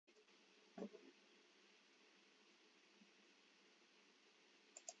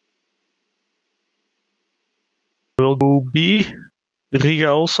We'll go B. Riga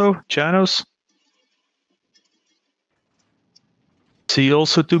also. Janos. C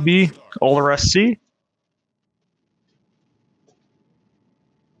also to B. All the rest C.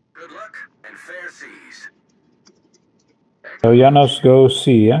 Good luck and fair seas. So Janos go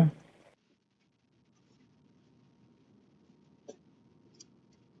C, yeah?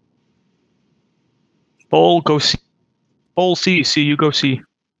 All go C. All C. C, you go C.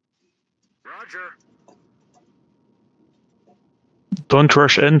 Roger. Don't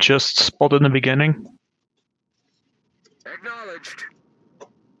rush in, just spot in the beginning. Acknowledged.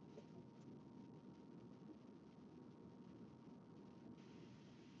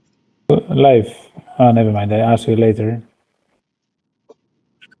 Live. Oh, never mind. I ask you later.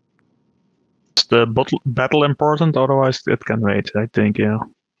 Is the battle important? Otherwise, it can wait, I think, yeah.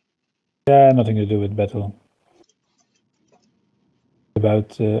 Yeah, nothing to do with battle.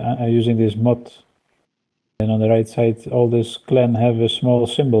 About using this mod. And on the right side, all this clan have a small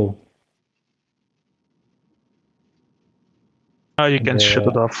symbol. You can shut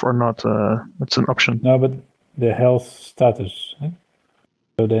it off or not. It's an option. No, but the health status. Eh?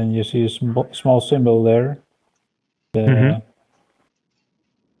 So then you see a small symbol there. I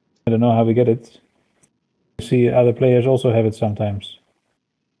don't know how we get it. You see other players also have it sometimes.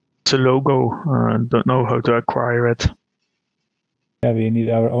 It's a logo. Don't know how to acquire it. Yeah, we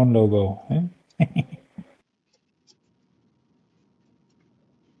need our own logo. Eh?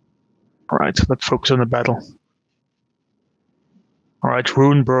 Alright, let's focus on the battle. Alright,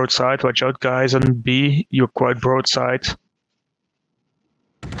 Rune broadside. Watch out, guys. And B, you're quite broadside.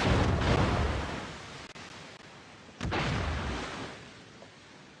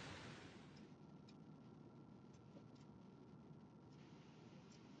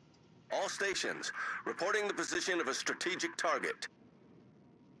 All stations, reporting the position of a strategic target.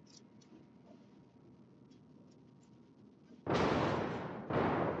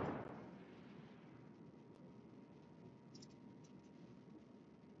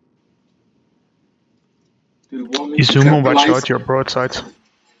 Do you want me to Izumo, watch capitalize? out, your broadside.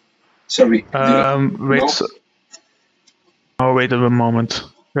 Sorry. Wait. No? Oh, wait a moment.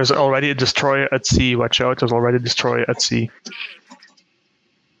 There's already a destroyer at sea. Watch out, there's already a destroyer at sea.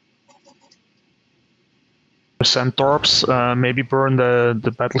 Send torps, maybe burn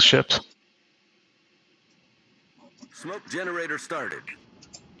the battleship. Smoke generator started.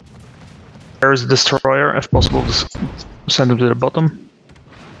 There's a destroyer, if possible, send him to the bottom.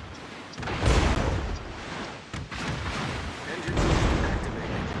 Engine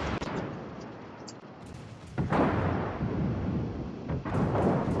activated.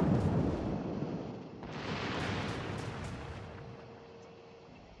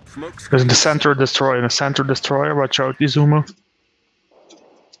 Smoke There's the screen. center destroyer, watch out, Izumo.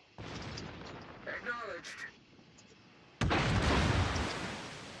 Acknowledged.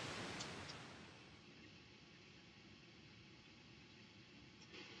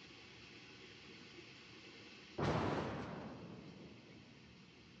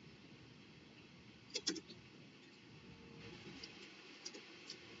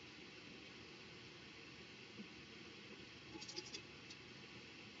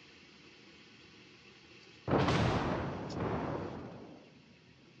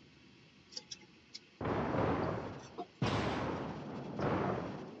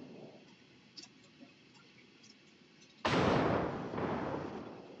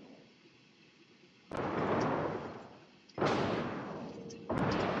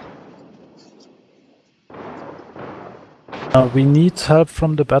 We need help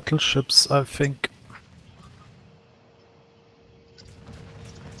from the battleships, I think.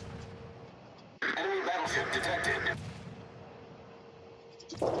 Enemy battleship detected.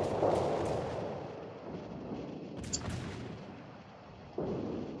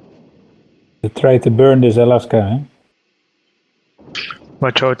 They try to burn this Alaska, eh?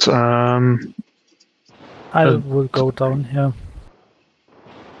 Watch out, I will go down here.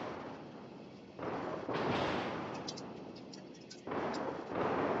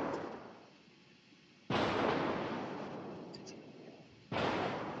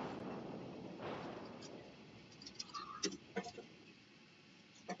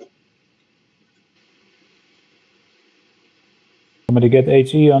 Somebody get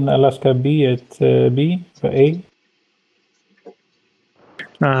HE on Alaska B at B for A.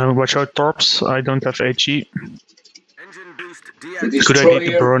 watch out, torps, I don't have HE. Engine boost The deactivated. Good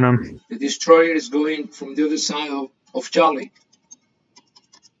idea to burn them. The destroyer is going from the other side of Charly.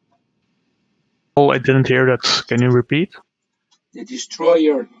 Oh, I didn't hear that. Can you repeat? The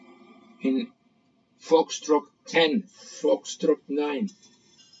destroyer in Foxtrot 10, Foxtrot 9.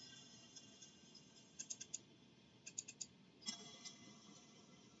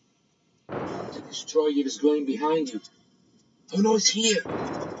 destroyer is going behind you. Oh no, it's here.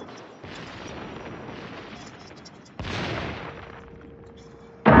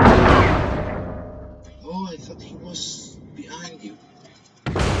 Oh, I thought he was behind you.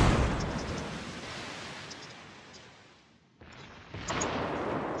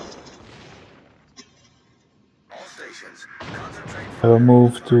 All stations, concentrate. I will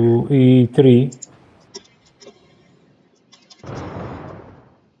move to E3.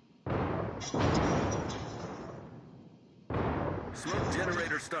 Smoke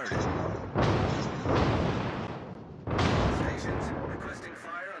generator started. Stations requesting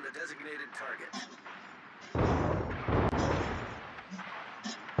fire on the designated target.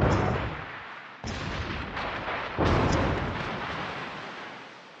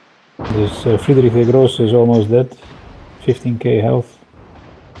 This Friedrich the Gross is almost dead. 15k health.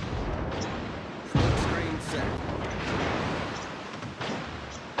 Smoke screen set.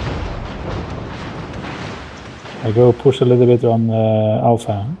 I go push a little bit on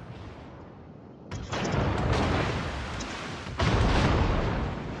Alpha.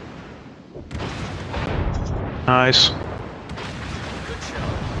 Nice. Good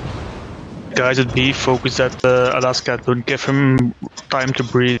shot. Guys at B, focus at Alaska. Don't give him time to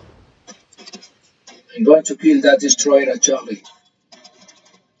breathe. I'm going to kill that destroyer at Charlie.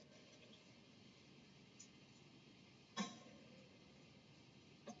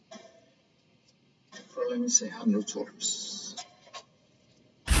 Problem is I have no torps.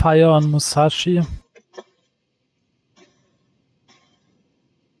 Fire on Musashi.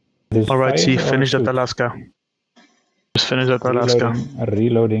 Alright, see, finish at Alaska. Just finish at Alaska.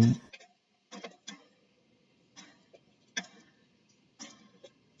 Reloading.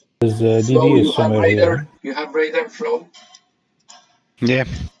 This Flo, DD you is have somewhere radar. here. You have radar, Flo. Yeah.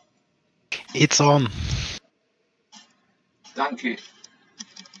 It's on. Thank you.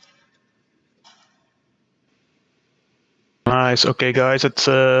 Nice. Okay, guys, at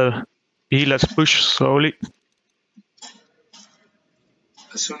B, let's push slowly.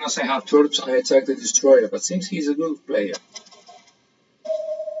 As soon as I have torps, I attack the destroyer. But since he's a good player,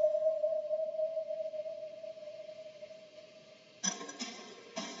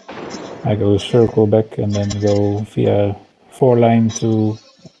 I go circle back and then go via 4-line to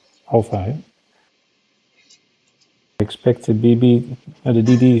Alpha. I expect the the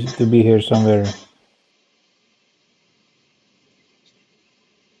DD to be here somewhere.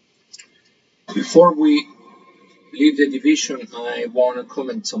 before we leave the division, I want to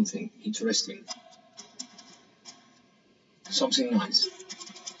comment something interesting. Something nice.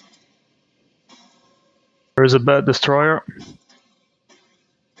 There is a bad destroyer.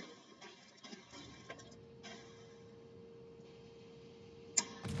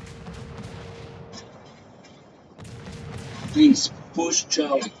 Please push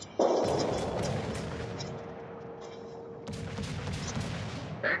Charlie.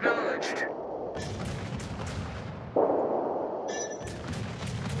 Acknowledged.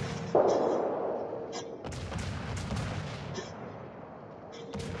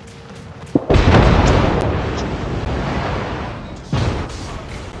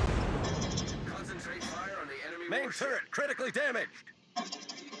 Concentrate fire on the enemy. Main turret critically damaged.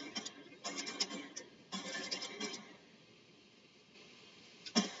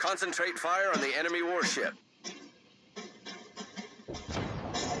 Concentrate fire on the enemy warship.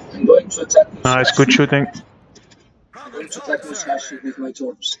 I'm going to attack Musashi. Nice, good shooting. I'm going to attack Musashi with my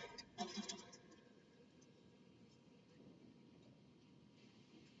torps.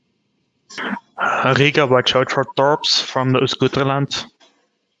 Riga, watch out for torps from the Uzguterland.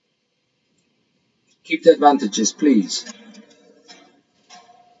 Keep the advantages, please.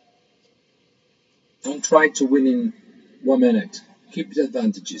 Don't try to win in 1 minute. Keep the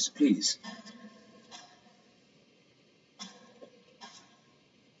advantages, please.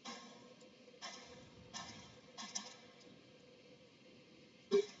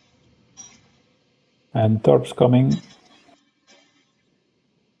 And Torps coming.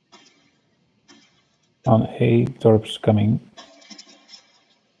 On A, Torps coming.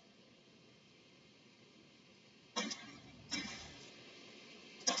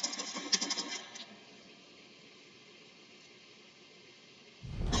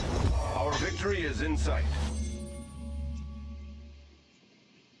 Our victory is in sight.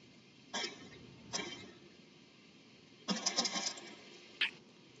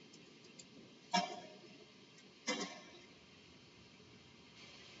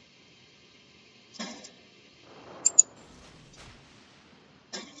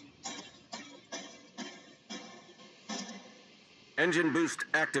 Engine boost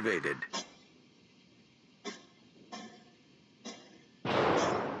activated.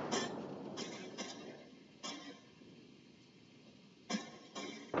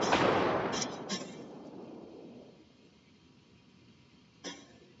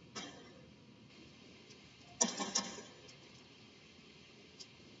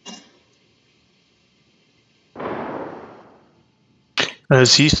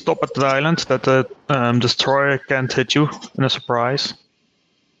 Z stop at the island, that the destroyer can't hit you in a surprise.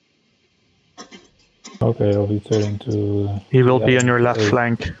 Okay, I'll be turning to... He will be on your left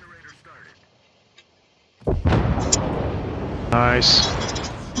flank. Nice.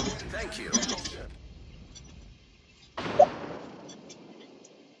 Thank you.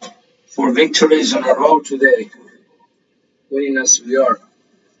 For victories on our road today. Winning as we are.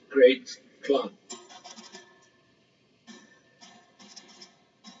 Great clan.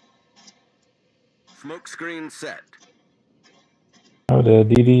 Smoke screen set. Oh, the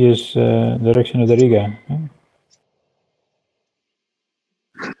DD is direction of the Riga.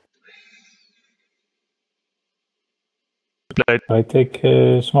 I take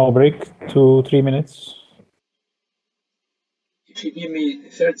a small break, 2-3 minutes. If you give me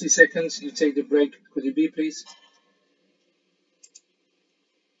 30 seconds, you take the break. Could you be, please?